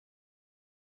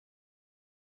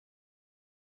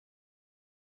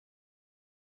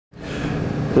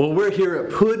Well, we're here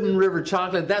at Puddin River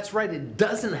Chocolate. That's right, it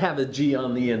doesn't have a G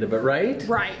on the end of it, right?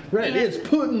 Right. Right, it's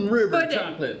Puddin River Puddin.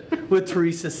 Chocolate with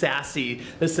Teresa Sassy.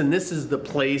 Listen, this is the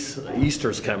place,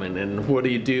 Easter's coming, and what do?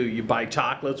 You buy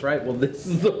chocolates, right? Well, this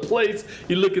is the place.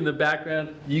 You look in the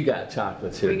background, you got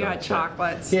chocolates here. We got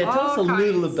chocolates. Yeah, tell us a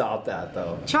little kinds. about that,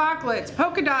 though. Chocolates,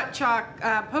 polka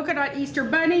dot Easter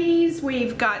bunnies.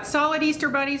 We've got solid Easter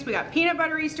bunnies. We got peanut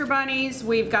butter Easter bunnies.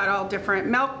 We've got all different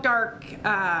milk dark,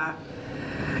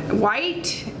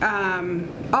 white,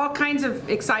 all kinds of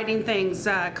exciting things.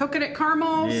 Coconut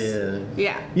caramels.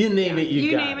 Yeah. You name it,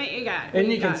 you got it. You name it, you got it.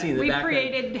 And you can see in the We've background.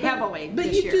 created heavily But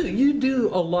this year. you do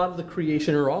a lot of the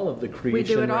creation, or all of the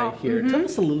creation it all. right here. Tell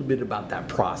us a little bit about that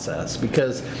process,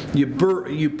 because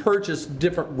you purchase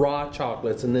different raw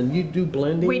chocolates and then you do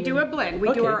blending. We do a blend.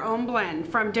 We do our own blend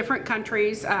from different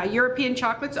countries, European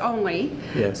chocolates only.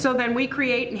 Yeah. So then we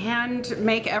create and hand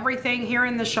make everything here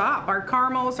in the shop. Our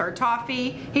caramels, our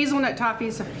toffee, hazelnut toffee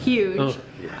is huge. Oh,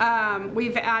 yeah.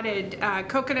 We've added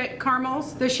coconut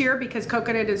caramels this year because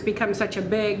coconut has become such a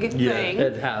big thing.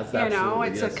 It has. You know,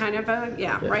 it's a kind of a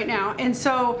right now. And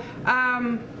so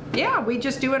yeah, we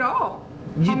just do it all.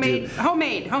 Homemade.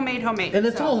 And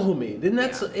it's all homemade, and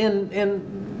that's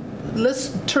and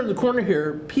let's turn the corner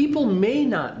here. People may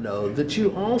not know that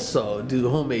you also do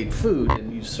homemade food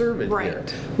and you serve it here.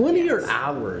 What are your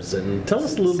hours? And tell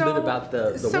us a little bit about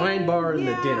the wine bar and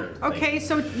the dinner. Okay,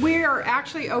 so we are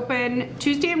actually open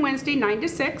Tuesday and Wednesday 9 to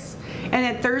 6, and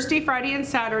then Thursday, Friday, and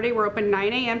Saturday we're open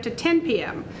 9 a.m. to 10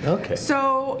 p.m. Okay.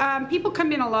 So people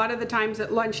come in a lot of the times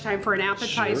at lunchtime for an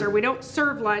appetizer. Sure. We don't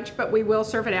serve lunch, but we will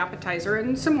serve an appetizer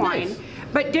and some wine. Nice.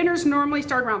 But dinners normally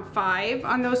start around 5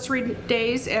 on those 3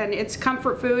 days, and it's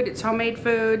comfort food, it's homemade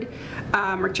food.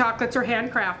 Our chocolates are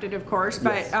handcrafted, of course,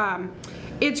 but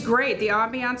it's great. The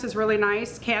ambiance is really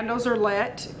nice. Candles are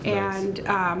lit,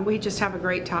 and we just have a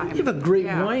great time. You have a great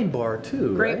wine bar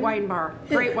too, Great right? wine bar.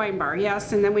 Great wine bar,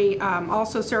 yes. And then we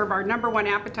also serve our #1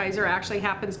 appetizer actually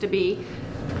happens to be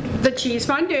the cheese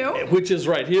fondue. Which is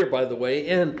right here, by the way.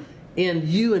 And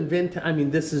you invent, I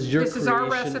mean, this is your creation. This is our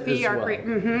recipe, as well.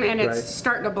 and it's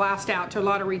starting to blast out to a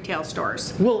lot of retail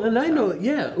stores. Well, and I know,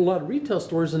 a lot of retail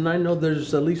stores, and I know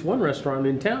there's at least one restaurant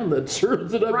in town that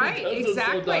serves it up. Right, because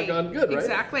exactly. It's so doggone good, right?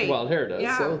 Exactly. Well, here it is,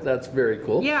 Yeah. so that's very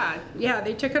cool. Yeah,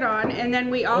 they took it on, and then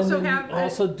we also and then have you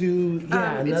also do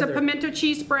it's a pimento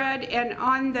cheese spread, and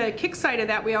on the kick side of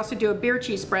that, we also do a beer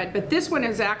cheese spread. But this one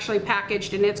is actually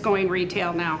packaged, and it's going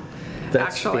retail now.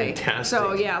 That's fantastic.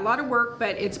 So yeah, a lot of work,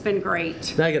 but it's been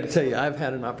great. Now, I got to tell you, I've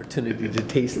had an opportunity to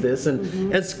taste this,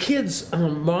 and as kids,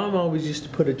 Mom always used to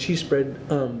put a cheese spread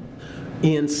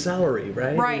in celery,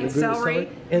 right? Right, celery.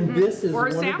 And this is or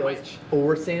a one sandwich. of those,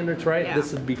 or a sandwich, right? Yeah.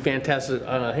 This would be fantastic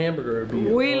on a hamburger. It'd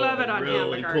be, We love it on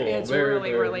really hamburger. Cool. It's very, really,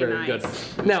 very, really very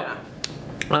nice. Good. Now.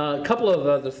 A couple of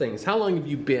other things. How long have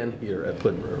you been here at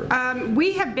Puddin River?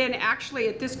 We have been actually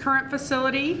at this current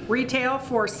facility, retail,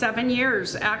 for 7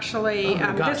 years, actually. Oh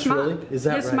my gosh, this month. really? Is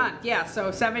that this right? month, yeah,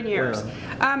 so 7 years.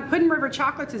 Puddin River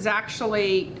Chocolates is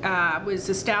actually, was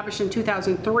established in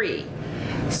 2003.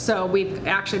 So we've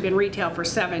actually been retail for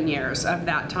 7 years of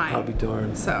that time. I'll be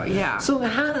darned. So, yeah. So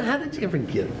how did you ever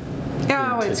get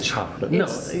into chocolate? No,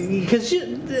 it's because a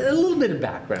little bit of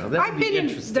background. That I've been in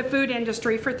the food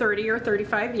industry for 30 or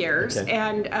 35 years,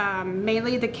 and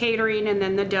mainly the catering and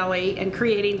then the deli and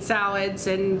creating salads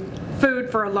and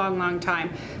food for a long, long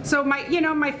time. So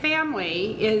my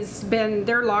family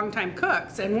they're longtime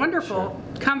cooks and wonderful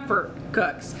comfort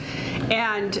cooks,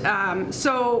 and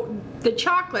so the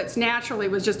chocolates naturally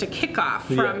was just a kickoff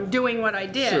from doing what I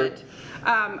did.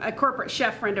 A corporate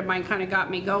chef friend of mine kind of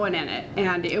got me going in it,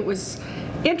 and it was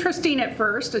interesting at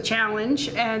first, a challenge,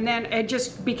 and then it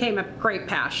just became a great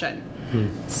passion.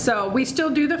 So we still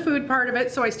do the food part of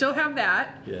it, so I still have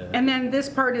that, and then this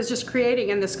part is just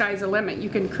creating, and the sky's the limit. You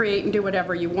can create and do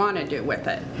whatever you want to do with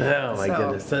it. Oh my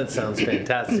goodness, that sounds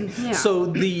fantastic. Yeah. So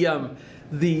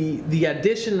the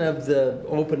addition of the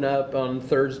open up on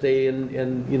Thursday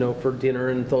and for dinner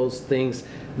and those things,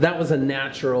 that was a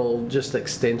natural just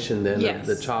extension then of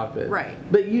the chocolate. Right.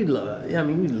 But you love,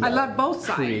 I love both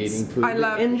sides. Creating food. I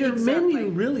love and your menu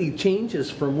really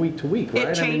changes from week to week, right?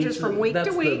 It changes from week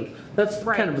to week. That's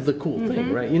kind of the cool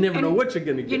thing, right? You never know what you're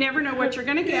going to get. You never know what you're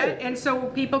going to get, and so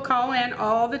people call in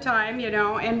all the time,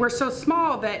 and we're so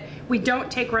small that we don't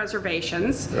take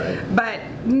reservations. Right. But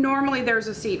normally there's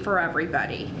a seat for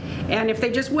everybody, and if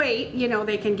they just wait,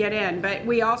 they can get in. But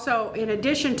we also, in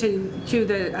addition to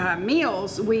the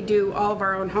meals, we do all of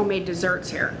our own homemade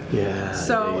desserts here. Yeah.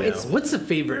 So it's what's the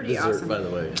favorite dessert, awesome. by the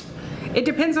way? It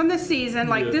depends on the season.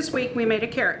 Like this week we made a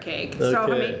carrot cake. So I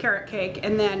made carrot cake,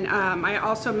 and then I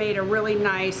also made a really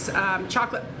nice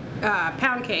chocolate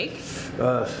pound cake.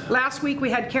 Last week we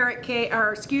had carrot cake,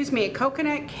 or excuse me, a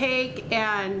coconut cake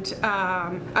and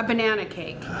a banana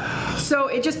cake. So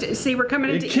it just, see, we're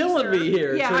coming into Easter. You're killing me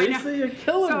here, yeah, Teresa. You're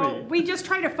killing me. So we just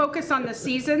try to focus on the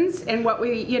seasons and what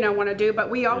we, want to do. But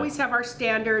we always have our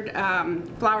standard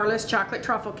flourless chocolate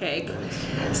truffle cake.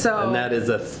 So and that is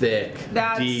a thick,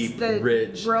 deep,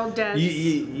 rich, real dense.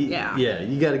 Yeah,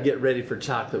 you got to get ready for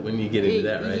chocolate when you get into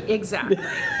that, right? Exactly.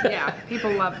 Yeah,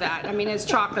 people love that. I mean, it's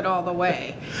chocolate all the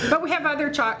way. But we have other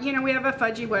we have a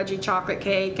fudgy wudgy chocolate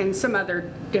cake and some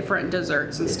other different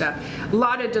desserts and stuff. A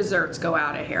lot of desserts go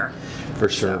out of here. For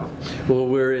sure. Well,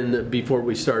 we're in the, before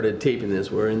we started taping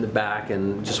this, we're in the back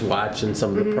and just watching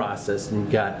some of the process. And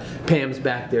you've got Pam's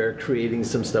back there creating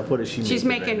some stuff. What is she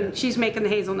making right now? She's making the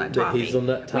hazelnut toffee. The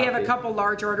hazelnut toffee. We have a couple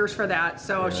large orders for that,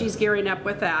 so she's gearing up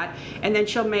with that. And then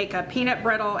she'll make a peanut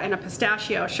brittle and a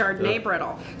pistachio Chardonnay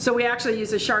brittle. So we actually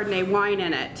use a Chardonnay wine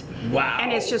in it. Wow.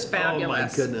 And it's just fabulous. Oh my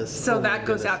goodness. So that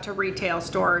goes out to retail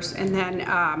stores. And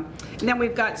then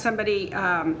we've got somebody,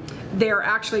 they're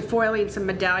actually foiling some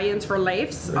medallions for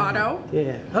Leif's Auto.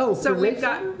 Yeah. Oh, so for we've Leif's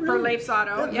got Auto? for Leif's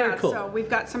Auto. That's yeah. very cool. So we've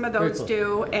got some of those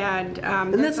due, and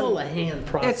that's all a hand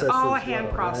process. It's all a as hand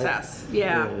well, process.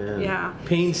 Right? Yeah.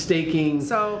 Painstaking.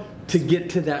 So to get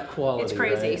to that quality. It's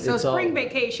crazy. Right? So it's spring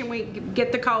vacation, we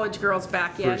get the college girls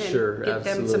back in and get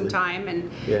them some time,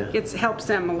 and it helps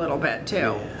them a little bit too.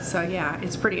 Yeah. So yeah,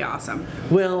 it's pretty awesome.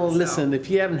 Well, listen, if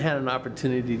you haven't had an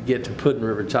opportunity to get to Puddin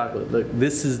River Chocolate, look,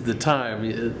 this is the time.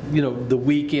 The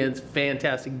weekend's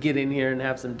fantastic. Get in here and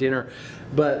have some dinner.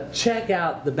 But check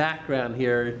out the background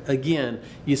here. Again,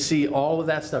 you see all of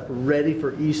that stuff ready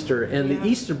for Easter, and the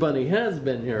Easter Bunny has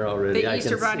been here already. The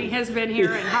Easter Bunny has been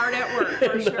here and hard at work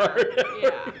for sure.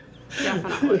 Yeah,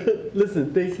 definitely.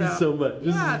 Listen, thank you so much.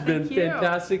 This has been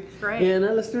fantastic. Great. And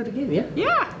let's do it again, yeah?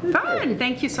 Yeah, fun.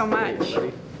 Thank you so much.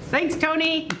 Thanks,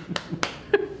 Tony.